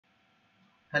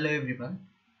Hello everyone.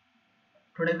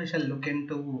 Today we shall look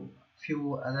into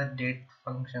few other date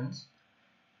functions.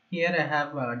 Here I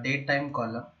have a date time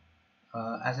column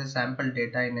as a sample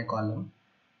data in a column.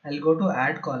 I'll go to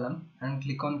add column and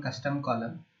click on custom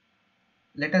column.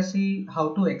 Let us see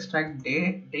how to extract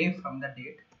day from the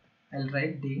date. I'll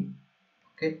write day.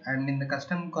 Okay, and in the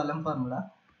custom column formula,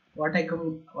 what I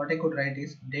could write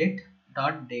is date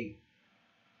dot day.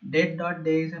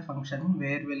 Date.day is a function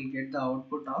where we'll get the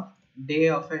output of day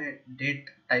of a date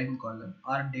time column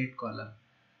or date column.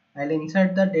 I'll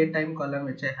insert the date time column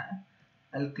which I have.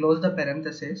 I'll close the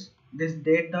parenthesis. This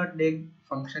date.day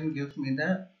function gives me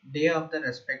the day of the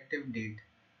respective date.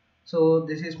 So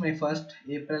this is my 1st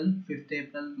April, 5th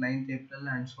April, 9th April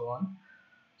and so on.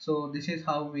 So this is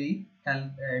how we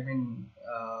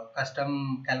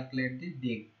custom calculate the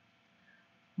day.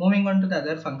 Moving on to the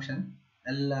other function,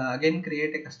 I'll again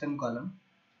create a custom column.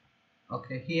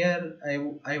 Okay, here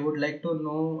I would like to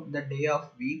know the day of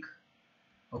week.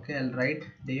 Okay, I'll write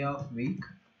day of week.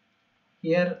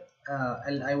 Here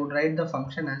I would write the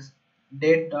function as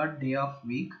date dot day of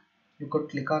week. You could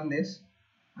click on this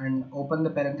and open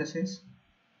the parenthesis,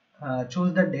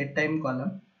 choose the date time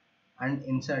column and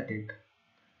insert it.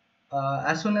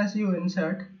 As soon as you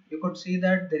insert, you could see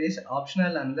that there is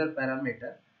optional another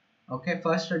parameter. Okay,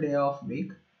 first day of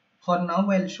week. For now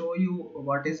I'll show you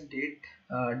what is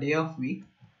day of week.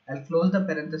 I'll close the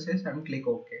parenthesis and click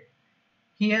OK.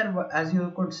 Here as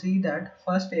you could see that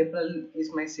 1st April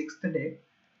is my 6th day.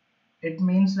 It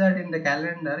means that in the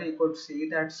calendar you could see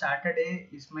that Saturday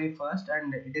is my first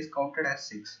and it is counted as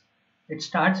 6. It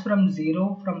starts from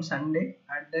 0 from Sunday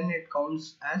and then it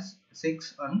counts as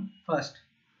 6 on 1st.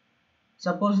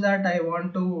 Suppose that I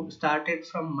want to start it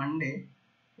from Monday.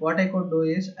 What I could do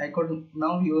is I could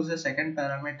now use the second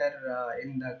parameter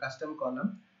in the custom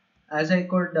column. As I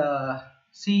could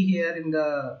see here in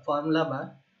the formula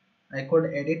bar, I could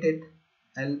edit it.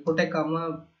 I'll put a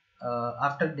comma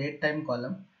after date time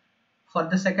column. For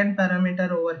the second parameter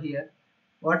over here,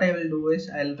 what I will do is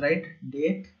I'll write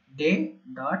day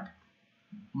dot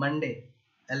Monday.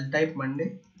 I'll type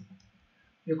Monday.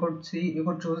 You could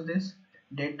choose this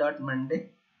day dot Monday,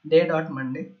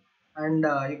 and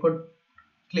you could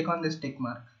click on this tick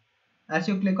mark. As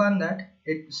you click on that,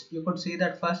 you could see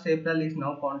that 1st April is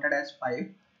now counted as 5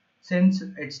 since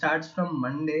it starts from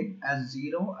Monday as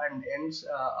 0 and ends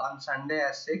on Sunday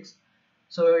as 6.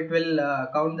 So it will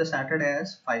count the Saturday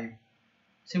as 5.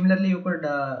 Similarly, you could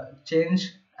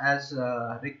change as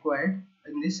required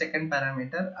in this second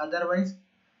parameter. Otherwise,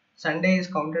 Sunday is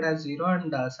counted as 0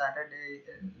 and Saturday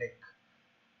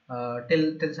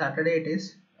till Saturday it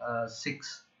is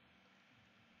 6.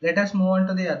 Let us move on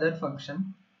to the other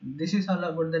function. This is all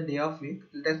about the day of week.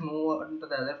 Let us move on to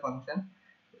the other function.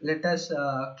 Let us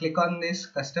click on this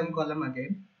custom column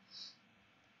again.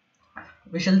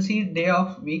 We shall see day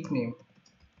of week name.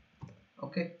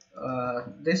 Okay,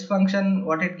 this function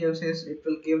what it gives is it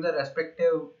will give the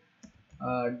respective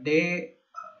day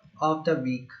of the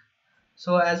week.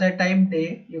 So as I type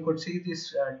day, you could see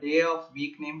this day of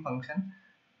week name function,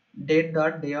 date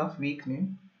dot day of week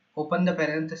name. Open the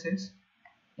parenthesis,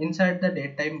 inside the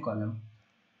date time column.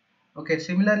 Okay,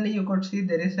 similarly you could see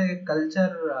there is a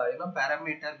culture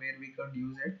parameter where we could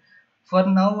use it. For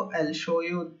now I'll show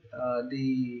you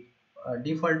the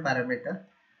default parameter.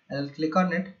 I'll click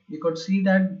on it. You could see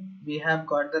that we have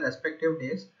got the respective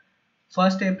days.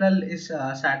 1st April is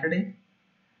Saturday.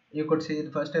 You could see the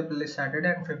 1st April is Saturday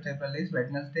and 5th April is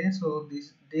Wednesday. So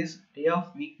these day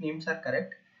of week names are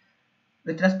correct.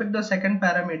 With respect to the second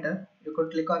parameter, you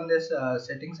could click on this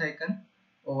settings icon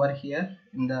over here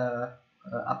in the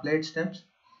applied steps.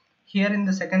 Here in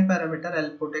the second parameter,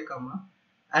 I'll put a comma.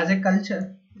 As a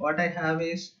culture, what I have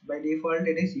is by default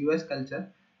it is US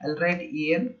culture. I'll write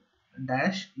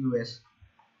EN-US.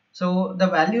 So the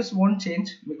values won't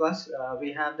change because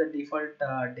we have the default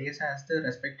days as the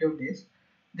respective days.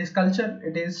 This culture,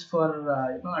 it is for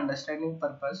understanding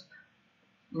purpose.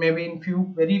 Maybe in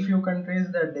very few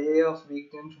countries the day of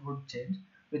week names would change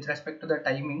with respect to the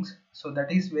timings. So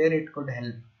that is where it could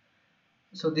help.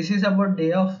 So this is about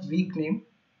day of week name.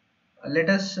 Let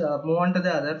us move on to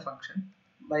the other function.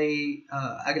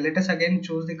 Let us again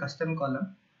choose the custom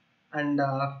column and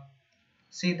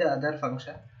see the other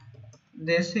function.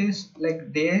 This is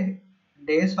like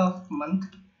days of month.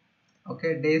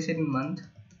 Okay, days in month.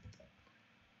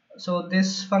 So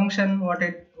this function what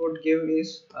it would give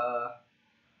is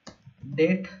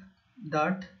date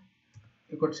dot,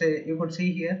 you could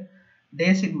see here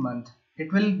days in month.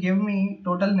 It will give me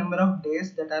total number of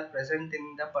days that are present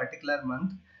in the particular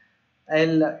month.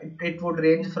 It would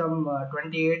range from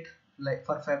 28 like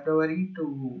for February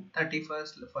to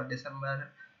 31st for December,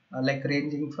 like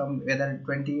ranging from whether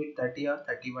 28, 30 or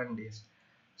 31 days.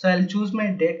 So I'll choose my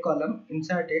date column,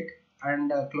 insert it,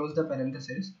 and close the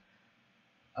parenthesis.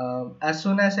 As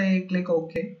soon as I click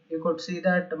OK, you could see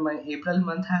that my April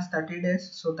month has 30 days,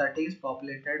 so 30 is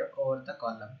populated over the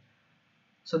column.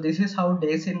 So this is how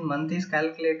days in month is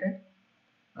calculated.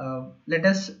 Let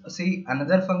us see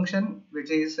another function,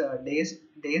 which is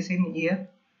days in year.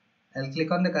 I'll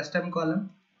click on the custom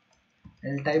column.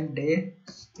 I'll type days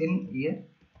in year.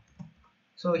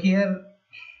 So here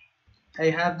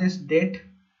I have this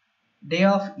day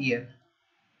of year,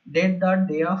 date dot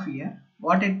day of year.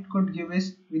 What it could give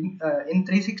is in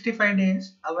 365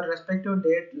 days, our respective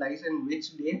date lies in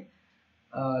which day.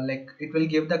 Like it will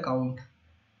give the count.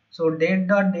 So date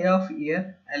dot day of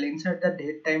year, I'll insert the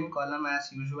date time column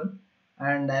as usual,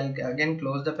 and I'll again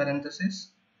close the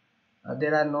parenthesis.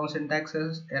 There are no syntax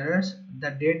errors. The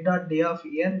date dot day of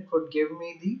year could give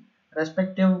me the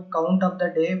respective count of the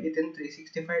day within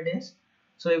 365 days.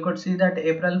 So you could see that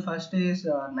April 1st is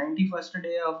 91st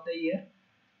day of the year,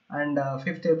 and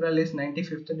 5th April is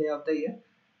 95th day of the year.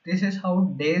 This is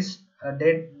how date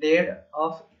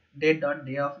dot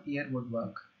day of year would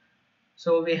work.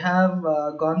 So we have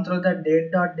gone through the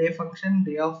date dot day function,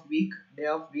 day of week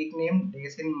name,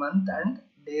 days in month, and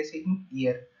days in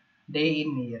year, day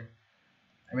in year.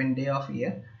 I mean day of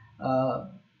year. Uh,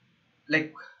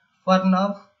 like for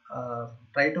now,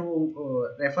 try to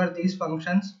refer these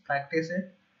functions, practice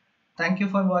it. Thank you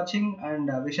for watching, and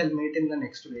we shall meet in the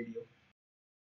next video.